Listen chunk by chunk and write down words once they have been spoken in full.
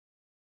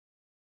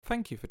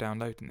Thank you for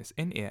downloading this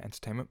in-ear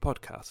entertainment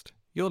podcast.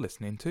 You're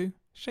listening to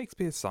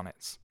Shakespeare's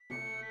Sonnets.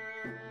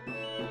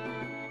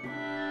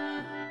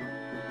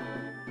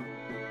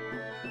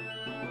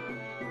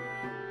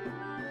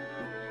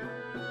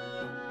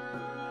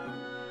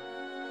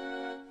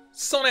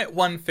 Sonnet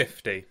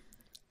 150.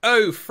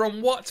 Oh,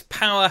 from what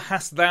power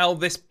hast thou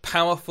this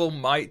powerful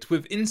might,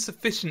 with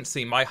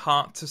insufficiency my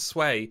heart to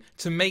sway,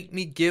 to make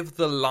me give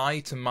the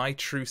lie to my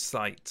true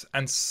sight,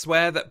 and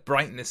swear that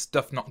brightness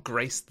doth not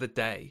grace the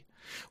day?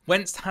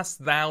 Whence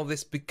hast thou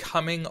this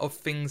becoming of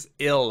things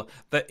ill,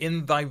 that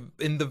in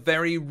the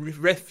very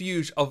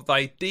refuge of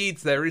thy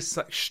deeds there is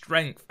such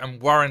strength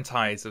and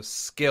warrantise of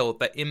skill,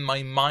 that in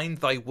my mind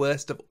thy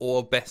worst of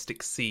all best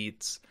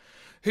exceeds?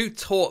 Who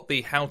taught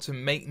thee how to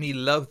make me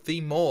love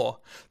thee more?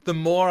 The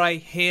more I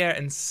hear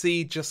and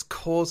see just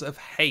cause of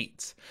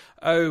hate.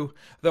 Oh,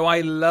 though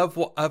I love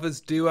what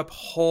others do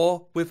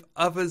abhor, with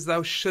others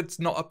thou shouldst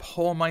not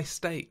abhor my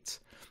state.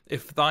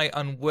 If thy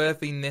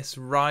unworthiness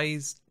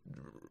raised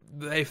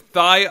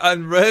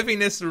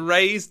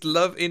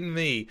love in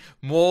me,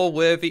 more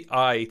worthy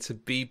I to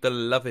be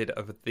beloved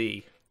of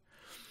thee.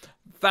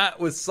 That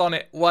was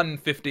Sonnet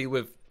 150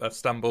 with a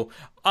stumble.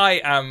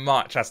 I am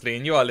Mark Chasley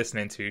and you are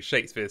listening to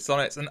Shakespeare's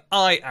Sonnets, and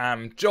I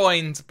am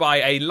joined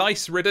by a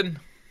lice-ridden...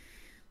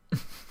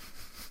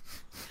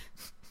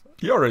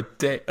 You're a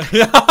dick.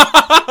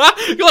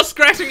 You're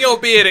scratching your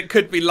beard, it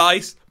could be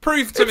lice.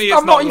 Prove to me it's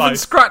I'm not lice. I'm not even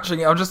scratching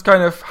it, I'm just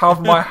kind of have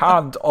my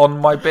hand on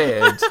my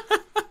beard.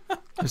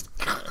 Just...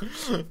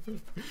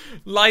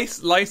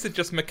 Lice are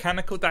just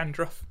mechanical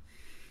dandruff.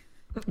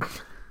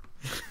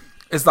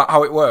 Is that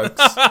how it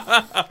works?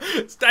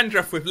 It's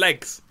dandruff with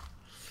legs.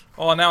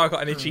 Oh, now I've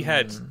got an itchy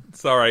head.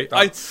 Sorry.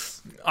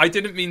 I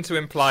didn't mean to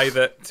imply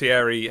that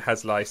Thierry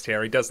has lice.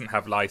 Thierry doesn't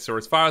have lice, or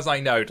as far as I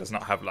know, does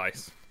not have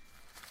lice.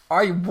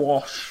 I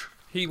wash.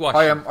 He washes.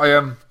 I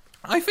am.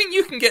 I think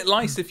you can get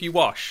lice if you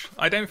wash.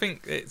 I don't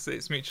think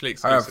it's mutually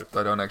exclusive.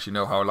 I don't actually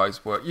know how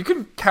lice work. You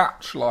can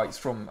catch lice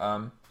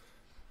from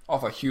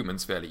other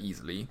humans fairly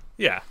easily.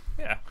 Yeah.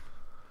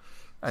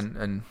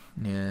 And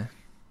yeah.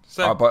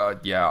 So,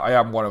 I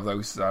am one of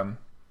those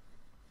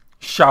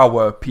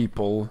shower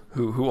people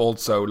who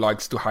also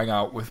likes to hang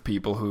out with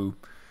people who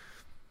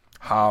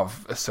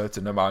have a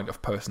certain amount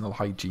of personal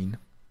hygiene.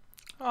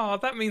 Oh,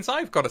 that means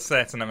I've got a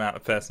certain amount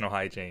of personal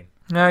hygiene.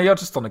 No, you're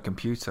just on a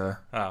computer.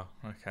 Oh,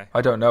 okay.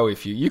 I don't know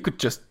if you could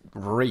just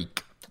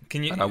reek.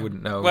 Can you? And I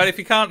wouldn't know. Well, if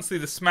you can't see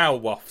the smell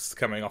wafts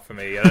coming off of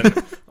me, then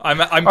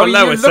I'm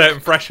below a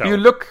certain threshold. You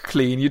look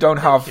clean. You don't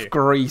have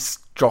grease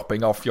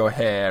dropping off your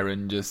hair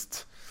and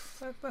just...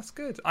 That's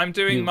good. I'm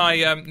doing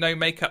my no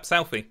makeup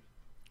selfie.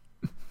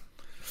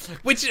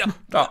 Which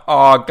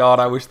oh god,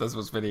 I wish this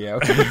was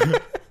video.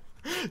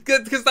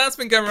 Because that's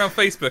been going around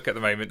Facebook at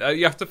the moment.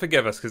 You have to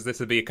forgive us because this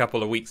will be a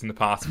couple of weeks in the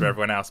past for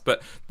everyone else.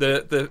 But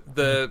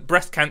the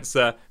breast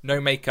cancer no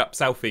makeup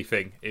selfie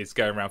thing is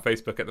going around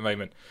Facebook at the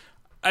moment.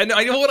 And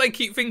what I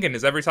keep thinking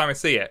is every time I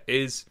see it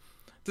is,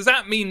 does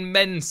that mean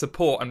men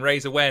support and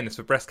raise awareness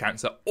for breast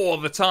cancer all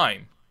the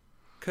time?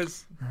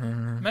 Because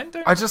men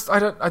don't.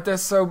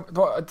 There's so.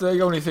 The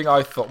only thing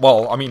I thought.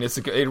 Well, I mean,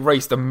 it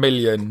raised £1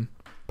 million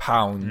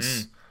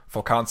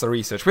for cancer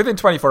research within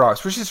 24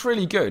 hours, which is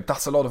really good.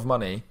 That's a lot of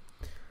money.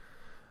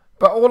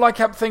 But all I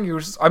kept thinking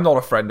was, I'm not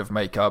a friend of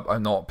makeup.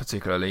 I'm not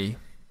particularly.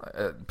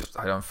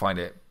 I don't find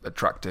it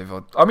attractive.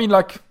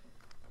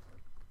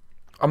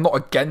 I'm not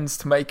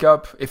against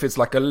makeup if it's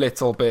like a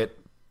little bit.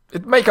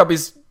 Makeup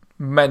is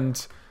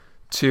meant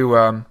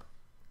to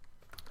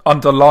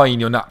underline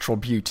your natural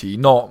beauty,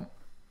 not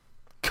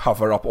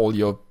cover up all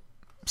your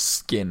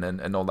skin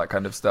and all that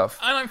kind of stuff.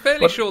 And I'm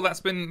fairly sure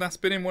that's been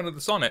in one of the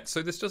sonnets,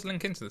 so this does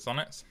link into the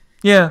sonnets.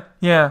 Yeah.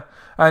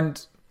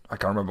 And I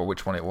can't remember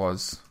which one it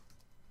was.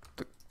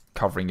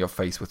 Covering your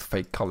face with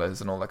fake colours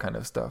and all that kind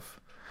of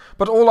stuff.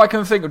 But all I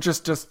can think of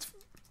just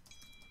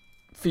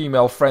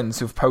female friends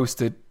who've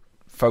posted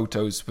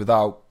photos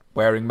without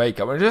wearing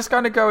makeup and just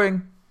kind of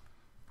going,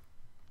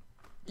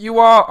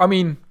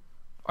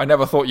 I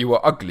never thought you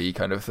were ugly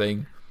kind of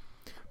thing.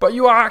 But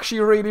you are actually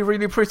really,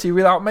 really pretty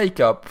without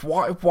makeup.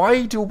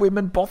 Why do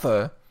women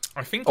bother?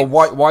 I think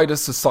why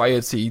does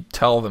society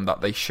tell them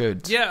that they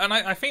should? Yeah, and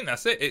I think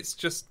that's it. It's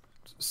just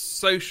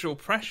social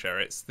pressure.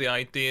 It's the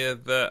idea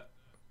that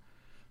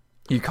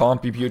you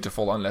can't be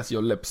beautiful unless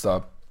your lips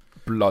are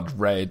blood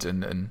red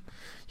and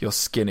your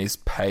skin is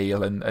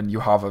pale and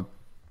you have a...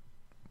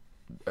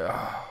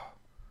 I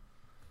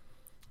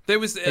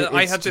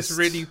had this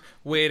really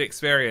weird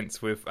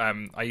experience with,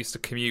 I used to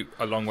commute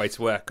a long way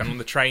to work, and on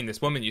the train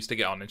this woman used to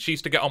get on, and she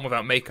used to get on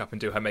without makeup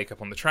and do her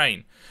makeup on the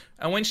train.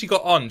 And when she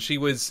got on, she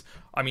was,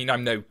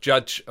 I'm no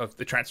judge of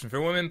the attraction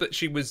for women, but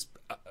she was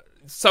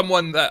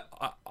someone that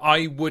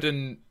I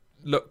wouldn't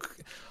look...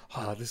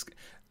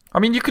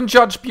 you can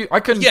judge...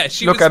 I can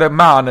look at a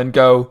man and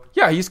go,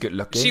 yeah, he's good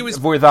looking. She was...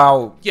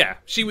 Without... Yeah,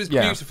 she was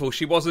beautiful.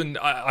 She wasn't...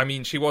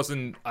 she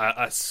wasn't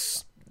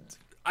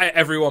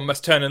everyone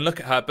must turn and look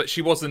at her, but she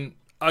wasn't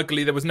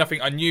ugly. There was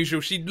nothing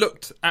unusual. She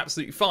looked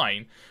absolutely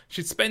fine.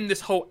 She'd spend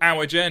this whole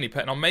hour journey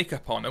putting on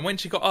makeup on, and when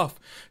she got off,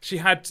 she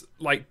had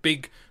like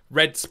big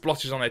red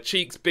splotches on her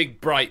cheeks,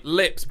 big bright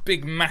lips,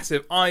 big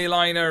massive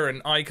eyeliner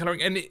and eye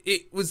colouring, and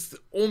it was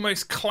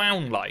almost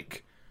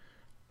clown-like.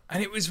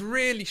 And it was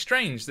really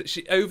strange that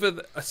she,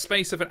 over a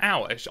space of an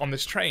hour on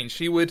this train,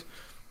 she would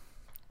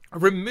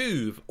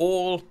remove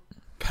all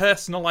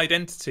personal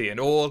identity and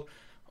all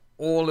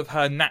of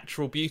her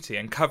natural beauty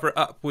and cover it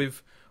up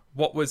with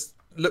what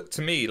looked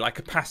to me like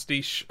a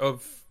pastiche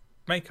of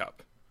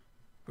makeup.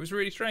 It was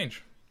really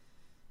strange.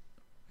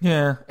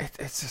 Yeah,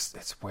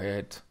 it's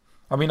weird.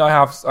 I mean, I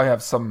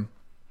have some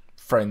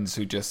friends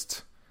who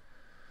just,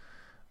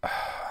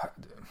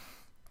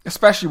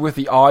 especially with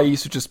the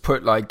eyes, who just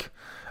put like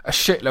a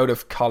shitload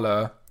of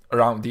colour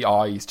around the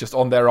eyes, just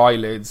on their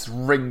eyelids,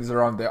 rings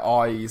around their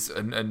eyes,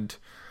 and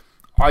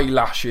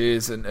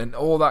eyelashes and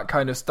all that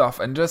kind of stuff,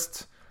 and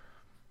just,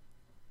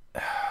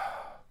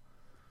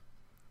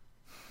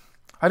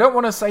 I don't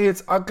want to say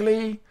it's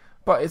ugly,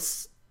 but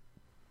it's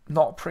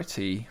not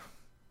pretty.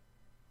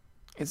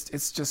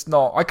 It's just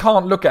not. I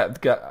can't look at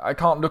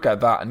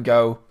that and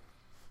go,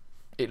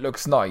 it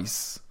looks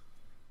nice.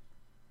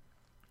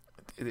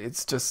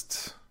 It's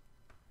just,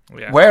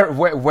 yeah.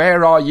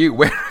 Where are you?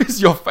 Where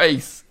is your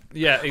face?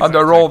 Yeah, exactly.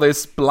 Under all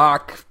this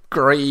black,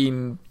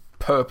 green,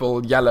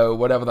 purple, yellow,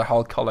 whatever the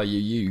hell color you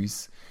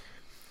use.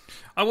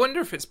 I wonder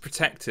if it's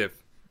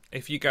protective.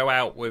 If you go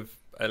out with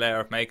a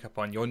layer of makeup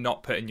on, you're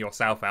not putting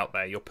yourself out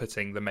there. You're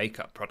putting the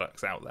makeup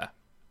products out there.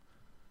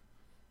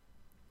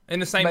 In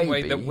the same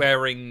way that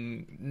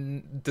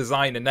wearing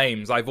designer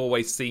names, I've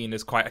always seen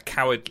as quite a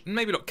coward.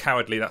 Maybe not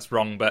cowardly. That's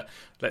wrong. But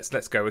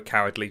let's go with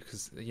cowardly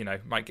because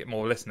might get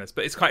more listeners.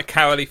 But it's quite a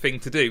cowardly thing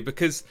to do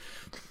because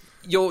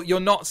you're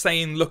not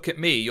saying look at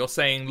me. You're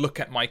saying look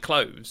at my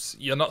clothes.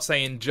 You're not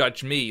saying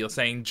judge me. You're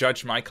saying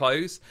judge my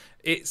clothes.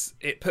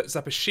 It puts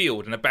up a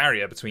shield and a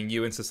barrier between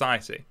you and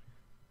society.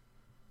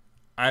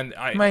 And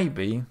I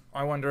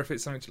wonder if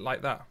it's something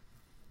like that.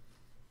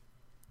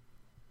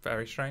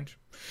 Very strange.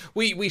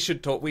 We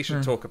should talk. We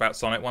should talk about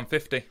Sonnet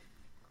 150.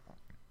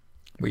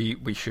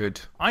 We should.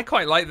 I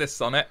quite like this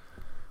sonnet.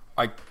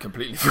 I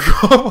completely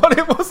forgot what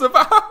it was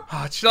about.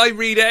 Oh, should I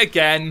read it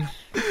again?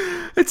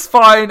 It's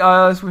fine.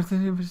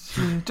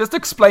 Just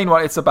explain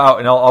what it's about,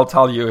 and I'll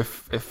tell you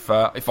if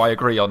I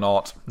agree or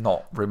not.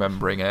 Not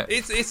remembering it.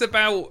 It's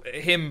about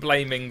him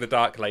blaming the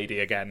Dark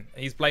Lady again.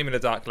 He's blaming the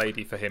Dark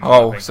Lady for him.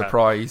 Oh,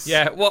 surprise!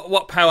 Yeah.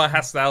 What power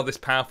hast thou, this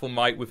powerful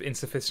might, with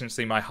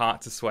insufficiency my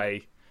heart to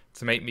sway,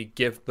 to make me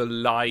give the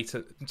lie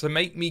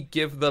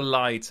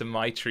to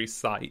my true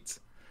sight,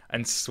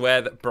 and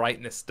swear that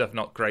brightness doth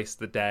not grace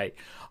the day.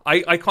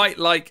 I quite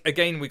like,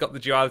 again, we got the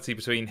duality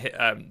between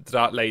the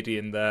Dark Lady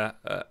and the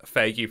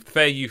Fair Youth. The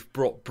Fair Youth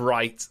brought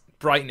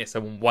brightness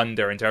and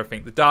wonder into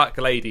everything. The Dark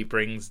Lady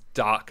brings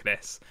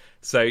darkness.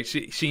 So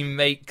she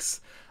makes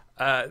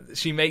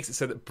it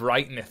so that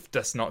brightness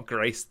does not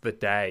grace the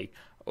day,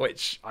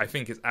 which I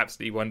think is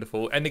absolutely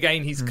wonderful. And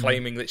again, he's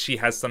claiming that she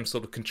has some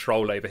sort of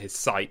control over his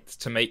sight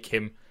to make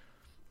him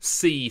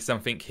see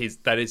something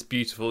that is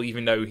beautiful,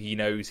 even though he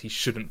knows he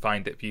shouldn't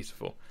find it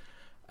beautiful.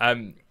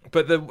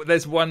 But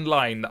there's one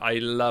line that I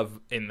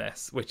love in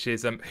this, which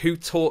is, who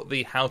taught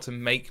thee how to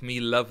make me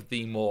love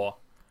thee more?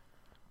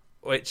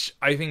 Which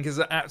I think is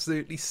an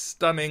absolutely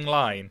stunning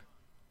line.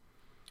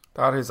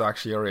 That is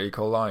actually a really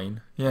cool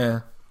line. Yeah.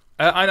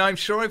 And I'm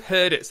sure I've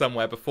heard it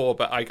somewhere before,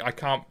 but I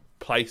can't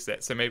place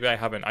it, so maybe I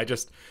haven't.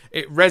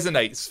 It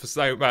resonates for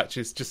so much.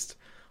 It's just,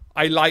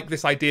 I like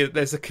this idea that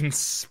there's a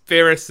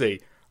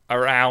conspiracy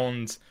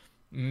around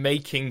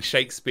making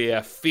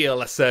Shakespeare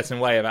feel a certain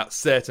way about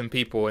certain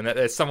people, and that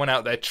there's someone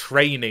out there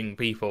training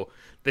people.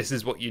 This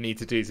is what you need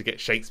to do to get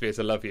Shakespeare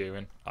to love you,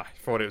 and I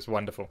thought it was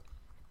wonderful.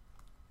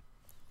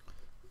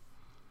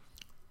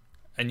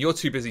 And you're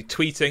too busy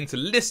tweeting to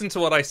listen to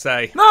what I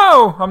say.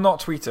 No, I'm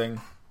not tweeting.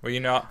 Were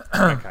you not?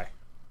 Okay.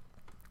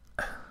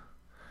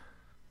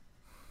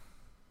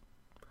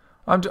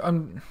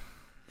 I'm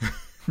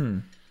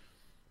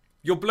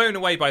You're blown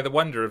away by the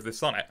wonder of this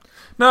sonnet.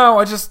 No,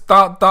 I just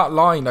that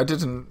line I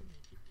didn't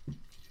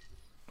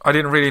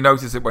really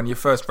notice it when you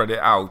first read it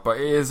out, but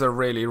it is a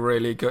really,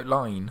 really good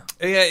line.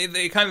 Yeah,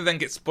 it kind of then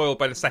gets spoiled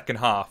by the second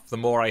half. The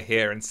more I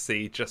hear and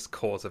see, just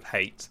cause of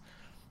hate,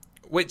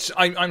 which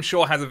I'm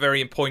sure has a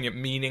very poignant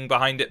meaning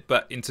behind it,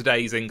 but in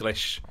today's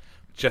English,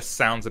 just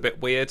sounds a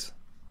bit weird.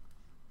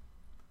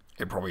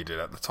 It probably did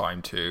at the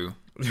time too.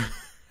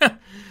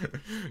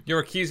 You're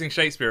accusing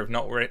Shakespeare of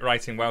not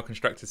writing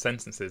well-constructed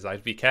sentences.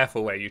 I'd be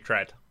careful where you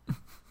tread.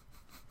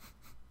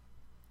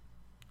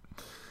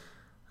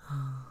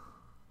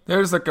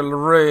 There's like a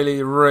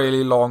really,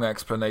 really long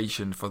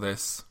explanation for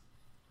this.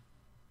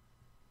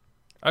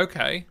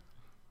 Okay.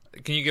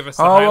 Can you give us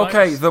some highlights?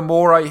 Okay. The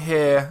more I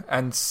hear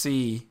and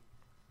see.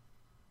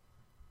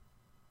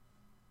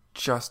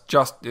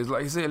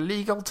 Is it a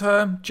legal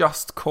term?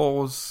 Just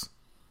cause.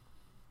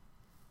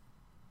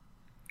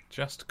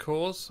 Just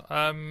cause?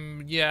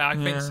 Yeah, I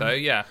think so,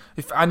 yeah.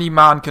 If any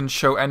man can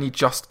show any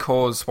just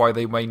cause why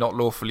they may not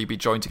lawfully be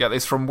joined together.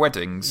 It's from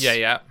Weddings.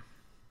 Yeah.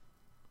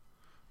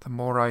 The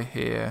more I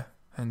hear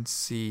and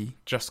see.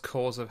 Just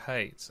cause of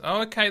hate.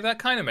 Oh, okay, that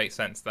kind of makes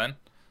sense then.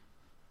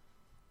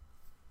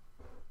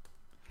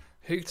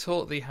 Who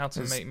taught thee how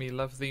to make me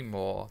love thee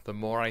more? The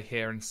more I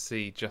hear and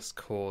see, just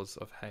cause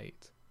of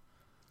hate.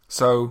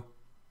 So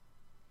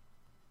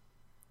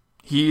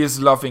he is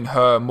loving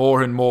her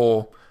more and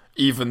more,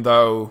 even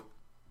though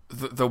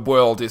the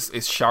world is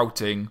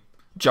shouting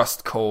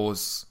just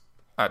cause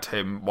at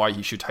him why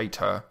he should hate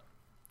her.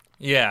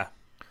 Yeah.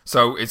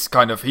 So it's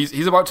kind of,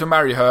 he's about to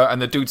marry her,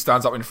 and the dude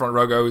stands up in front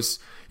row, goes,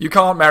 "You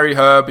can't marry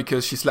her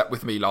because she slept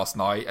with me last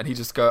night." And he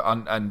just go,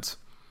 and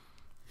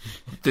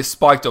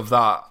despite of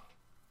that,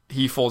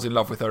 he falls in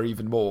love with her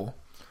even more.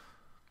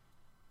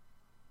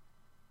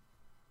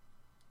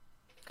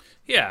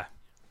 Yeah.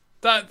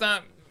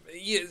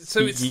 Yeah,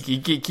 so he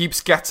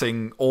keeps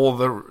getting all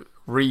the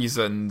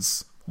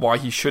reasons why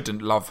he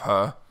shouldn't love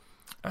her,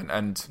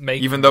 and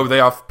even though they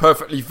are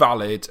perfectly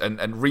valid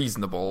and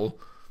reasonable,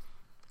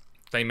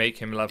 they make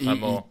him love her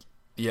more.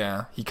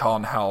 He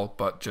can't help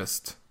but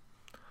just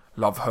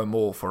love her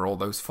more for all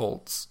those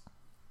faults.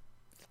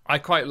 I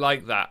quite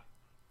like that.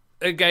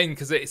 Again,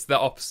 because it's the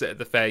opposite of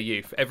the Fair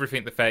Youth.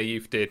 Everything the Fair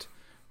Youth did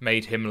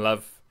made him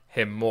love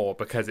him more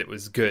because it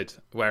was good,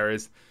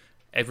 whereas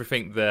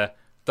everything the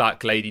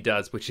Dark Lady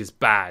does, which is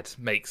bad,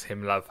 makes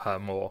him love her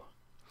more.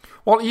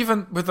 Well,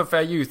 even with the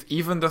Fair Youth,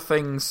 even the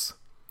things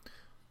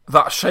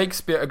that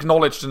Shakespeare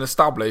acknowledged and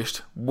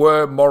established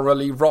were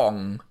morally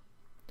wrong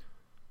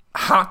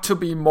had to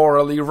be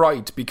morally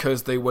right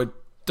because they were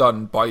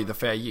done by the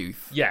Fair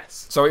Youth.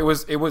 Yes. So it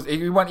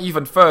went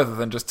even further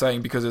than just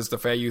saying because it's the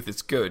Fair Youth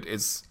it's good.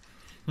 It's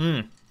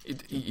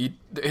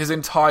his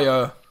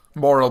entire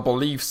moral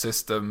belief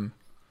system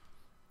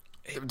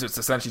just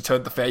essentially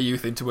turned the Fair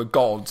Youth into a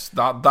god.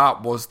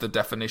 That was the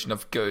definition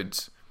of good.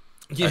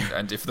 Yeah.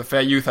 And if the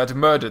Fair Youth had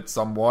murdered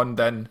someone,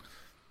 then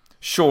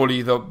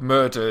surely the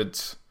murdered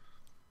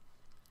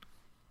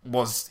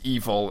was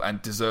evil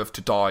and deserved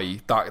to die.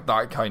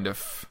 That kind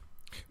of...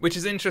 Which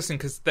is interesting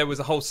because there was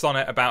a whole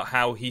sonnet about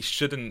how he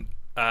shouldn't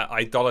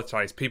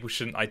idolatize. People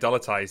shouldn't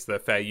idolatize the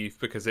Fair Youth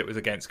because it was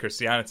against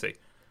Christianity.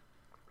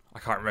 I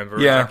can't remember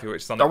exactly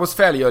which sonnet. That was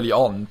fairly early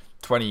on,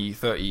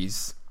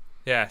 2030s.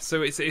 Yeah,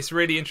 so it's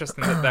really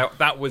interesting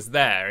that was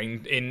there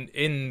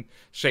in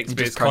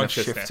Shakespeare's just kind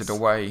consciousness. of shifted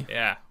away.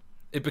 Yeah,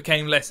 it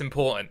became less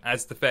important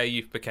as the Fair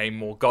Youth became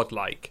more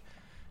godlike.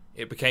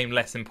 It became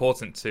less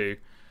important to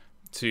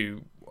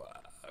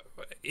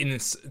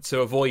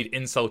avoid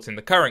insulting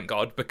the current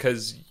god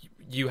because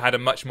you had a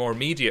much more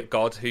immediate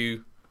god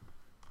who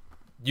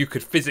you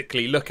could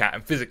physically look at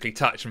and physically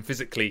touch and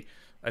physically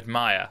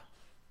admire.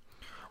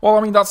 Well,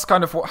 I mean, that's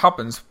kind of what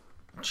happens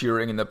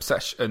during an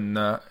obsession.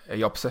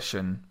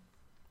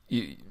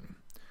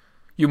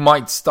 You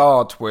might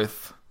start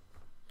with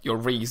your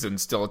reason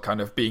still kind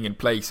of being in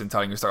place and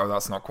telling yourself, "Oh,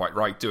 that's not quite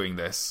right doing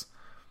this."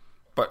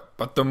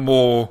 But the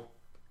more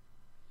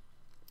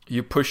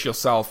you push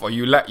yourself or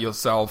you let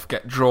yourself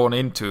get drawn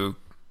into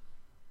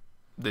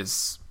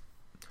this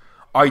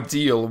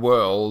ideal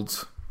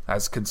world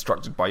as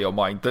constructed by your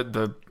mind, that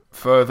the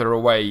further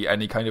away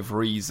any kind of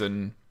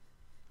reason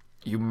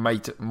you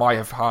might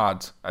have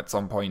had at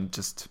some point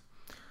just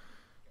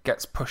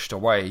gets pushed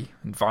away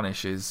and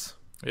vanishes.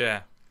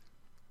 Yeah.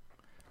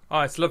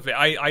 Oh, it's lovely.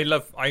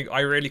 I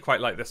really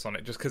quite like this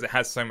sonnet just because it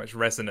has so much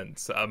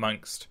resonance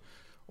amongst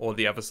all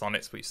the other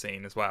sonnets we've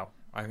seen as well.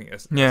 I think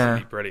it's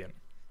really brilliant.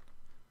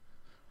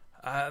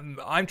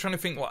 I'm trying to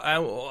think what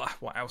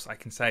else I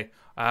can say.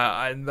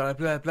 Blah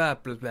blah blah blah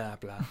blah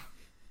blah.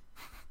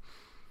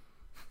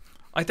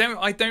 I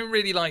don't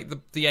really like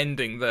the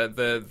ending,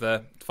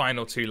 the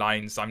final two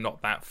lines. I'm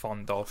not that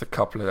fond of the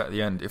couplet at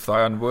the end. If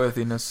thy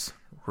unworthiness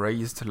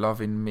raised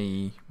love in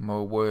me,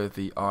 more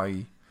worthy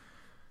I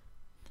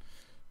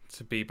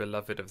to be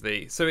beloved of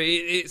thee. So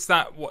it's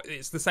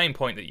the same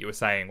point that you were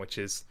saying, which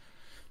is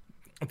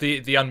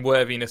the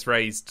unworthiness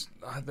raised.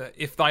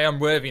 If thy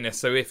unworthiness,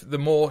 so if the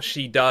more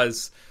she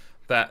does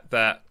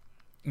that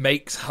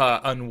makes her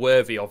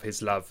unworthy of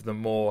his love, the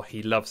more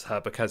he loves her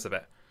because of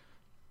it.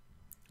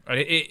 And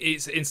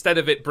it's instead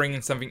of it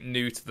bringing something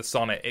new to the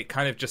sonnet, it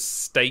kind of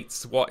just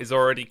states what is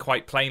already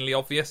quite plainly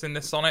obvious in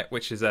this sonnet,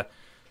 which is a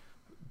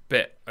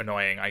bit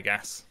annoying, I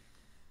guess.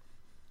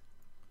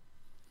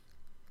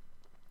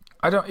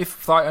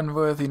 If thy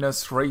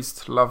unworthiness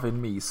raised love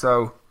in me,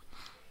 so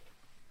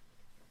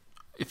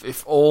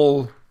if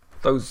all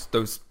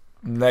those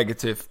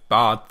negative,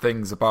 bad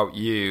things about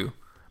you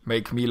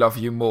make me love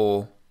you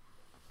more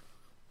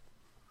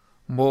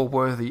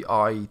worthy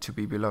I to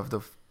be beloved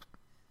of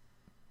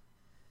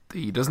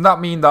thee. Doesn't that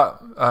mean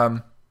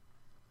that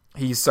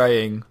he's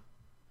saying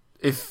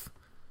if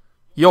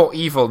your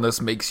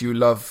evilness makes me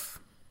love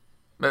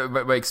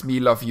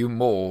you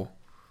more,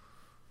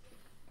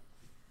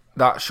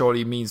 that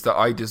surely means that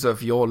I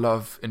deserve your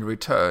love in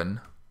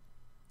return?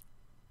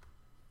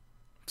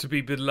 To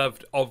be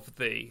beloved of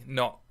thee,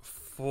 not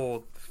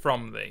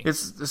from thee.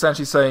 It's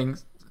essentially saying,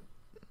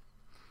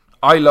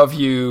 I love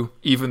you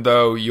even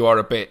though you are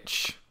a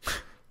bitch.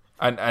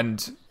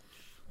 and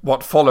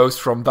what follows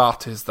from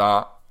that is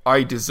that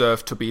I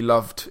deserve to be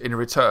loved in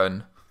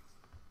return.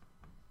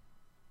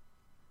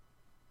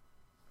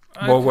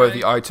 More Okay.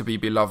 worthy I to be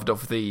beloved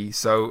of thee.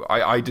 So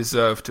I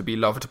deserve to be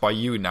loved by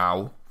you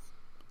now.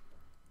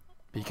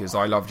 Because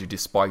I loved you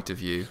despite of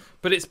you.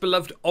 But it's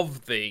beloved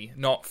of thee,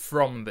 not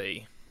from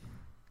thee.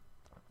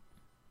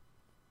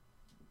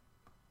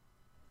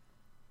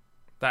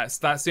 That's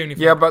the only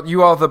thing. Yeah, but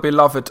you are the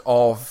beloved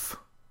of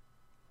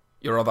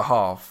your other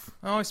half.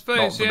 Oh, I Not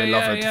suppose. the Yeah,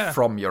 beloved yeah.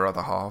 from your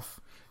other half.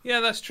 Yeah,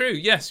 that's true.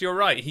 Yes, you're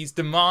right. He's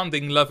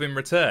demanding love in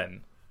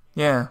return.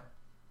 Yeah.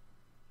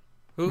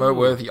 Ooh. More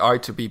worthy I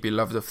to be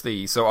beloved of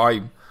thee. So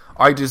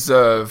I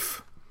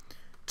deserve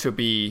to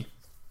be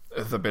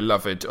the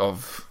beloved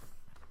of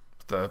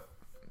the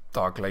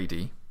Dark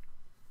Lady.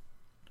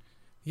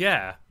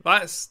 Yeah,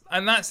 that's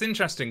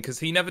interesting because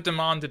he never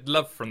demanded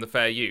love from the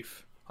fair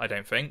youth. I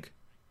don't think.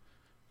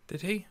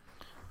 Did he?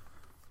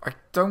 I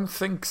don't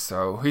think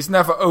so. He's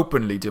never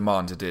openly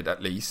demanded it,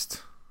 at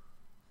least.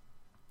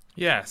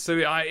 Yeah, so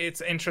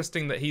it's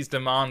interesting that he's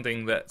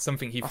demanding that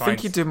something he I finds. think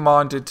he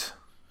demanded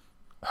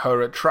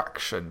her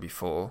attraction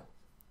before.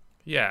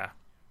 Yeah.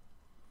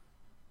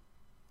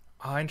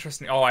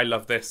 Interesting. Oh, I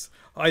love this.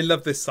 I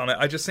love this sonnet.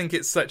 I just think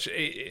it's such.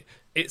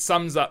 It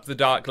sums up the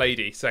Dark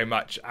Lady so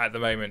much at the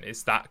moment.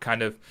 It's that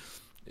kind of.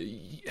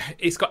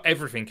 It's got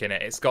everything in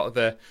it. It's got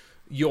the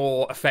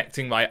you're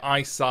affecting my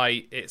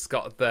eyesight. It's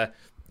got the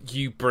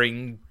you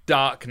bring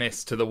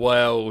darkness to the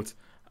world,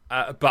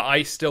 but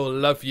I still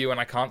love you and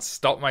I can't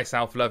stop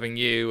myself loving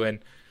you. And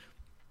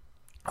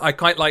I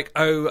quite like,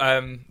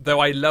 though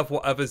I love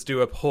what others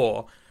do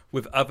abhor,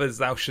 with others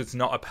thou shouldst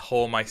not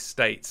abhor my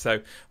state.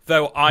 So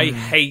though I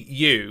hate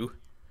you,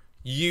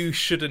 you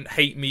shouldn't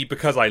hate me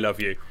because I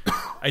love you.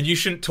 And you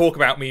shouldn't talk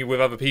about me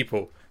with other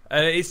people.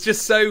 And it's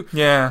just so...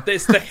 Yeah.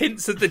 There's the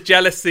hints of the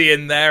jealousy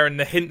in there and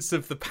the hints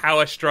of the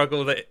power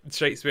struggle that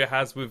Shakespeare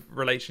has with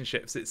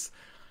relationships.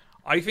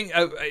 I think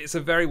it's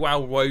a very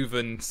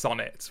well-woven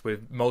sonnet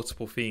with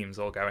multiple themes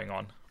all going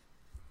on.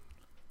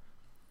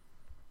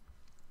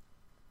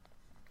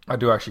 I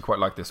do actually quite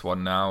like this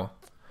one now.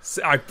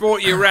 So I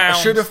brought you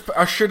round.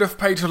 I should have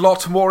paid a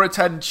lot more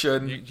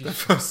attention the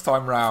first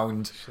time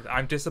round.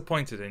 I'm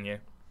disappointed in you.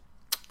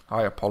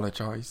 I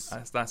apologise.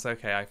 That's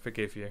okay. I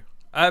forgive you.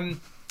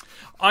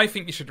 I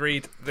think you should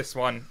read this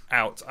one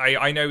out.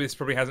 I know this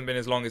probably hasn't been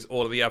as long as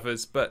all of the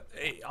others, but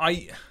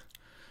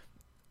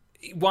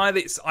while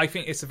I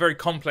think it's a very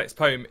complex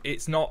poem,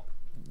 it's not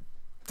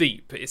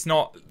deep. It's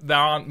not. There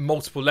aren't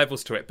multiple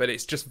levels to it, but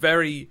it's just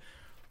very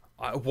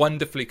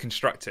wonderfully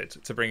constructed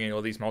to bring in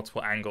all these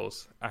multiple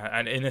angles,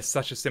 and in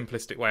such a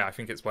simplistic way. I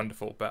think it's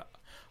wonderful, but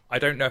I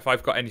don't know if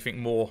I've got anything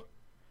more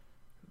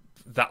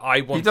that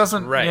I want to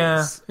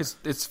raise. Yeah,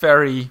 it's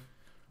very.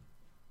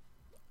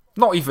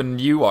 Not even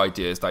new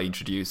ideas that he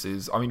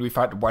introduces. I mean, we've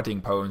had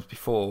wedding poems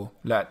before.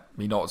 Let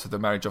me not to the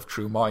marriage of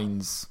true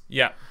minds.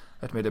 Yeah.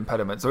 Admit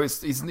impediment. So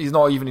he's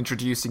not even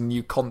introducing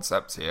new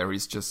concepts here.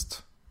 He's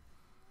just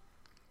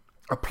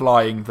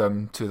applying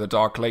them to the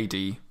Dark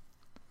Lady.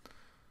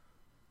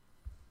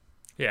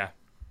 Yeah.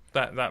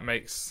 That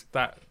makes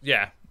that.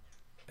 Yeah.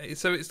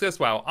 So it's as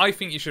well. I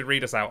think you should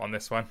read us out on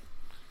this one.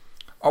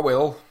 I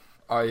will.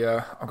 I'm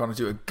going to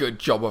do a good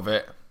job of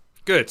it.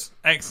 Good.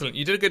 Excellent.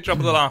 You did a good job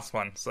of the last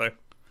one. So.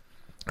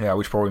 Yeah,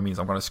 which probably means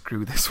I'm going to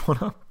screw this one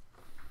up.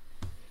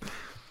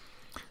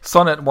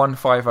 Sonnet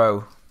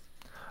 150.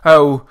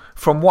 Oh,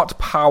 from what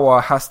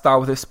power hast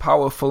thou this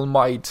powerful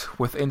might,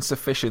 with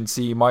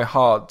insufficiency my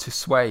heart to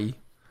sway?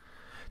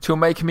 To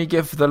make me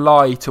give the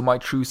lie to my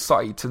true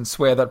sight, and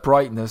swear that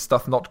brightness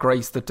doth not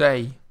grace the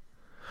day?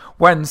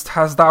 Whence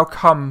hast thou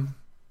come?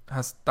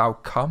 Hast thou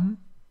come?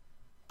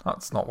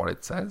 That's not what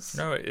it says.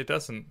 No, it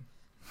doesn't.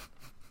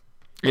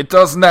 It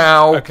does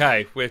now.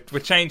 Okay, we're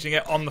changing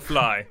it on the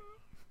fly.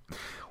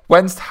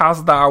 Whence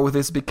hast thou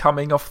this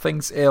becoming of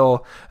things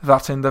ill,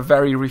 that in the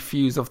very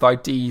refuse of thy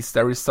deeds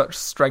there is such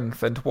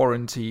strength and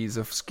warranties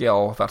of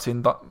skill, that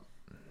in the...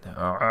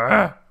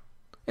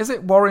 Is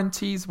it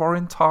warranties,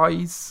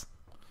 warranties?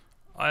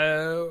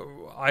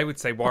 I would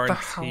say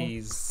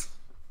warranties.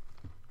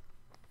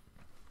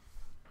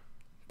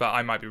 But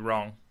I might be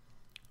wrong.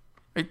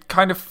 It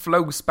kind of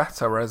flows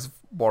better as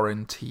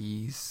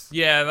warranties.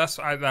 Yeah, that's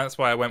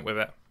why I went with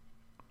it.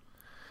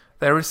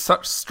 There is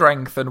such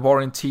strength and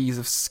warranties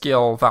of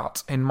skill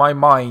that, in my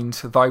mind,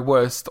 thy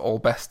worst all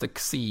best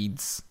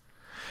exceeds.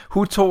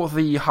 Who taught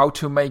thee how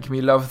to make me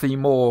love thee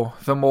more,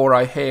 the more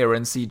I hear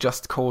and see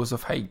just cause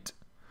of hate?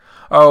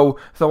 Oh,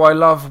 though I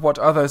love what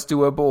others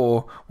do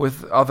abhor,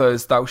 with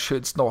others thou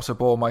shouldst not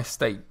abhor my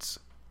state.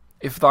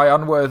 If thy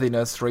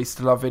unworthiness raised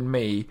love in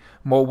me,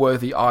 more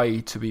worthy I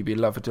to be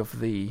beloved of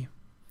thee.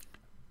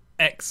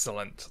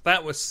 Excellent.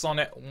 That was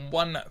sonnet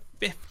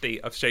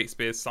 150 of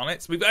Shakespeare's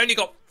sonnets. We've only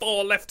got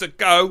 4 left to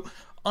go.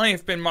 I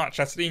have been Mark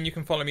Chastity, and you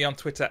can follow me on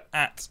Twitter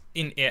at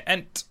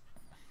InEarEnt.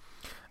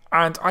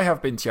 And I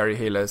have been Thierry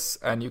Healers,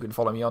 and you can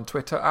follow me on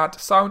Twitter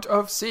at Sound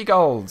of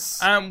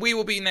Seagulls. And we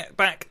will be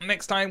back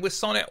next time with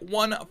sonnet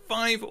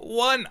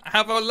 151.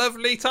 Have a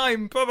lovely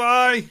time.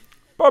 Bye-bye.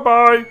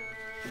 Bye-bye.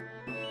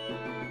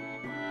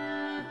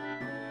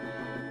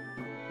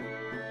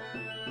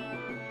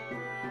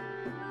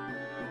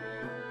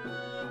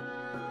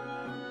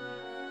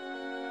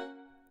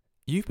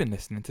 You've been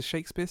listening to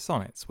Shakespeare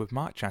Sonnets with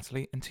Mark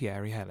Chatterley and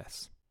Thierry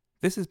Ellis.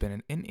 This has been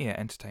an In-Ear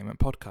Entertainment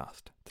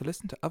podcast. To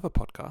listen to other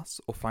podcasts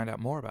or find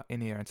out more about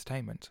In-Ear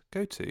Entertainment,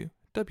 go to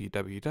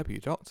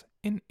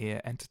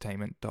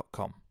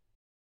www.inearentertainment.com.